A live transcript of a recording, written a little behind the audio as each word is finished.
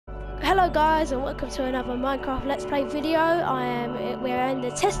Hello guys, and welcome to another Minecraft Let's Play video. We're in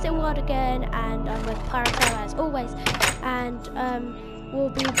the testing world again, and I'm with Pyroto as always. And we'll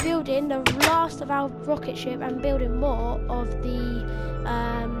be building the last of our rocket ship and building more of the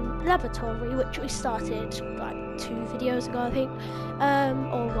laboratory, which we started like 2 videos ago, I think,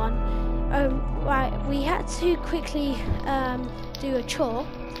 or 1. Right, we had to quickly do a chore,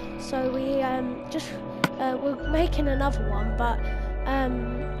 so we we're making another one, but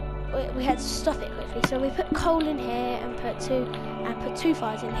we had to stop it quickly, so we put coal in here and put two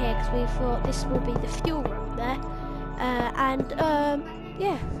fires in here because we thought this will be the fuel room there, and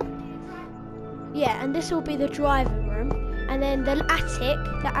this will be the driving room, and then the attic,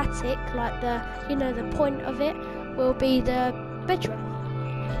 like the the point of it, will be the bedroom.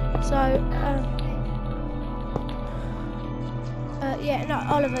 So no,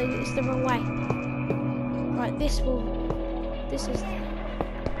 Oliver, it's the wrong way. Right, this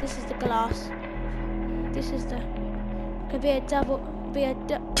is the glass. This is the... Could be a double... no,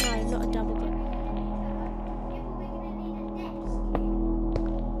 not a double.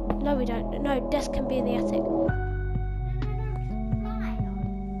 No, we don't. No, desk can be in the attic.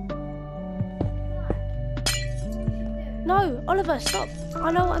 No, Oliver, stop.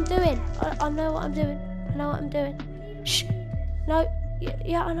 I know what I'm doing. I know what I'm doing. I know what I'm doing. Shh. No.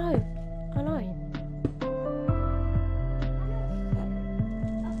 Yeah, I know. I know.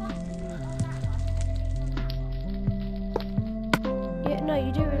 No,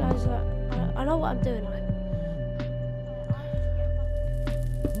 you do realise that I know what I'm doing.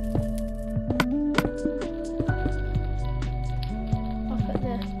 I'll put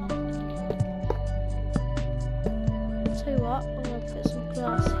there. Tell you what, I'm going to put some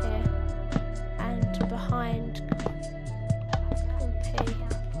glass here, and behind can be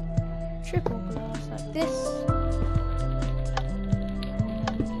triple glass like this.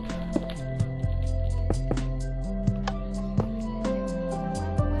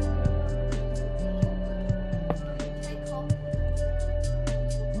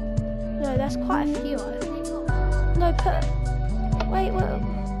 No, that's quite a few, I think. No, wait.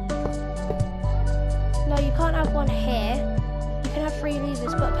 No, you can't have one here. You can have 3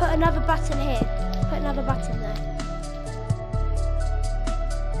 levers, but put another button here. Put another button there.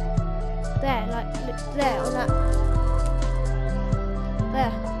 There, like, there, on that.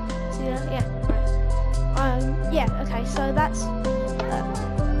 There. See that? Yeah, right. Yeah, okay, so that's...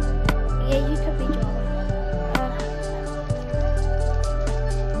 yeah, you could be driving.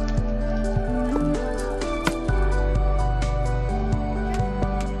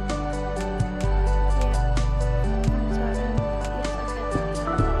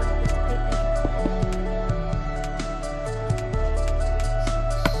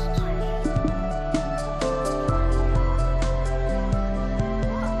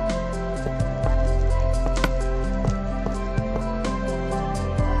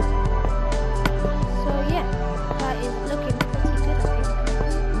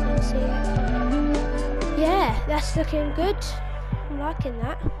 That's looking good. I'm liking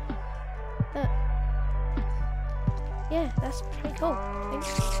that. But yeah, that's pretty cool, I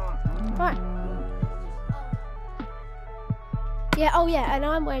think. Right. Yeah, oh yeah, and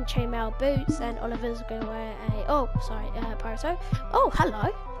I'm wearing chainmail boots, and Oliver's going to wear a... Oh, sorry, Pyroto. Oh,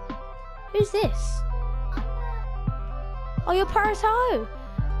 hello. Who's this? Oh, you're Pyroto.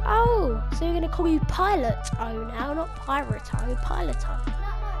 Oh, so you're going to call you Pilot-O now, not Pyroto, Pilot-O.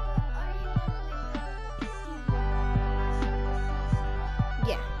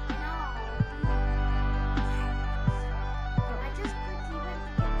 Yeah.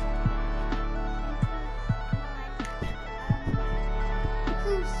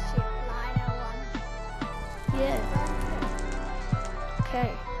 Yeah.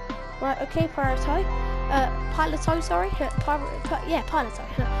 Okay. Right. Okay, Pyroto. Pilot-O. Sorry. Yeah, Pilot-O.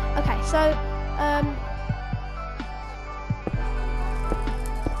 Okay. So.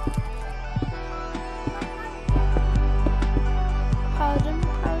 Pardon,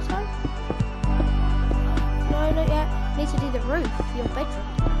 Pyroto? No, not yet. Need to do the roof, your bedroom.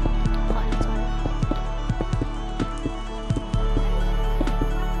 Pyroto.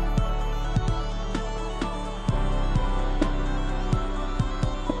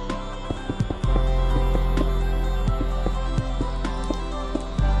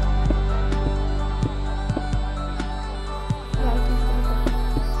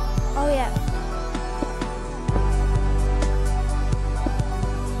 Oh yeah.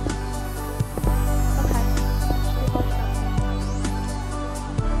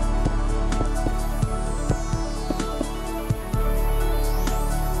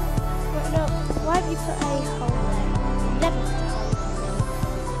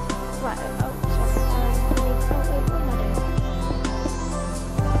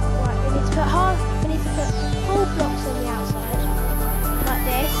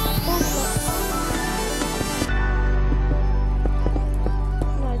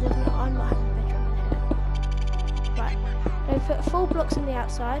 put 4 blocks on the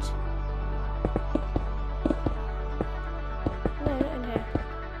outside. No, not in here.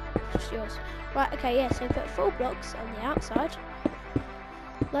 Just yours. Right, okay, yeah, so put 4 blocks on the outside.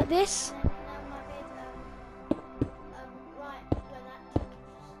 Like this.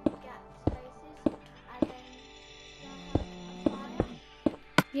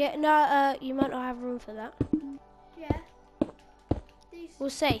 Yeah, no, you might not have room for that. Yeah. We'll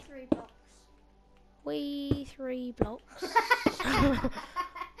see. 3 blocks. 3 blocks.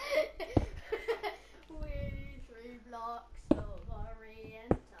 We 3 blocks of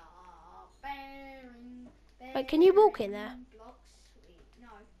Oriental bearing. Wait, can you walk in there? Blocks, no.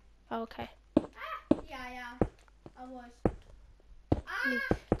 Oh, okay. Yeah, I was. Need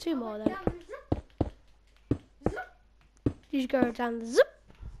 2 more then. Down the zip. You go down the zip.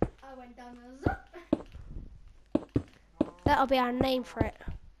 I went down the zip. That'll be our name for it.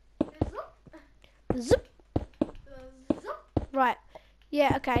 The zip. Zip. The zip. Right.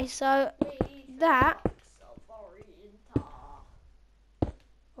 Yeah, okay, so that.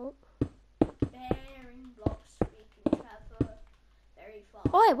 Oh. Bearing blocks, we can travel very far.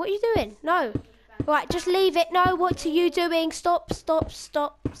 Oi, what are you doing? No. Right, just leave it. No, what are you doing? Stop, stop,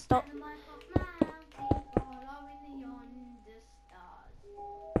 stop, stop.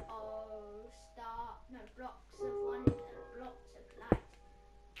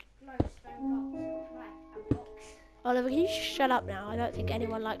 Oliver, can you just shut up now? I don't think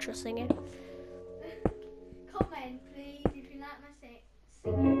anyone likes your singing. Comment, please, if you like my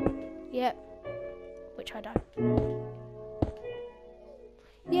singing. Yep. Which I don't.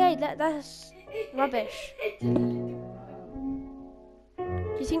 Yeah, that's rubbish. Do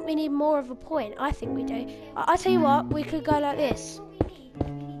you think we need more of a point? I think we do. I tell you what, we could go like this.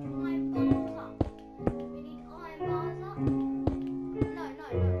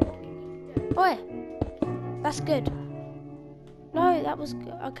 Oi, that's good. No, that was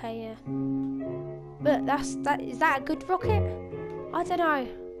good. Okay, yeah. But is that a good rocket? I don't know.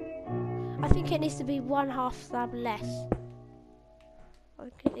 I think it needs to be 1/2 slab less. I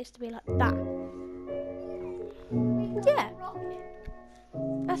think it needs to be like that. Yeah.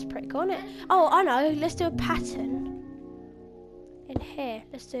 That's pretty cool, isn't it? Oh, I know. Let's do a pattern in here.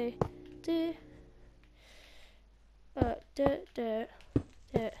 Let's do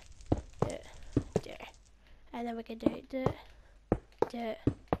and then we can do then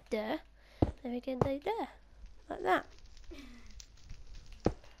we can do like that.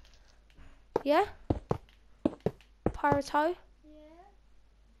 Yeah? Pyroto?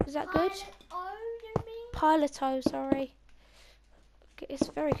 Yeah. Is that good? Piloto, sorry. It's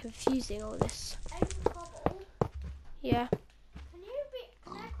very confusing, all this. Yeah.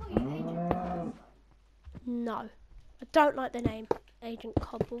 Can I call you Agent Cobblestone? No. I don't like the name Agent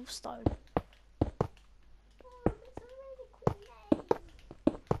Cobblestone. Oh, it's a really cool name.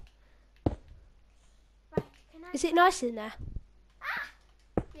 Right, can I... Is it nice in there?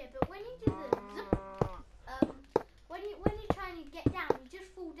 Yeah, but when you do the zip, when you're trying to get down, you just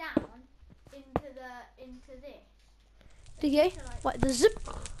fall down into this. Do you? Like, What, the zip?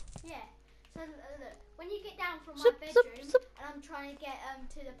 yeah. So look, when you get down from my Zip, zip, bedroom zip. and I'm trying to get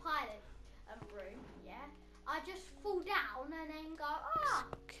to the pilot room, yeah, I just fall down and then go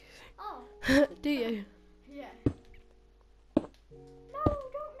oh. Do you? Yeah. No,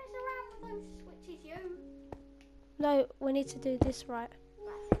 don't mess around with those switches, you. No, we need to do this right.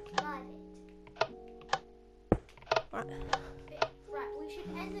 Right, Right. Right, we should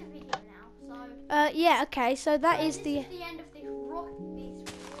end the video now. So. Yeah, okay, so that is this the... is the end of this rocket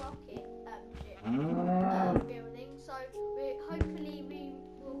ship building. So hopefully we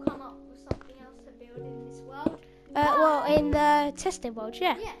will come up with something else to build in this world. well, in the testing world,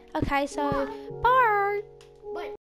 yeah. Yeah. Okay, so bye.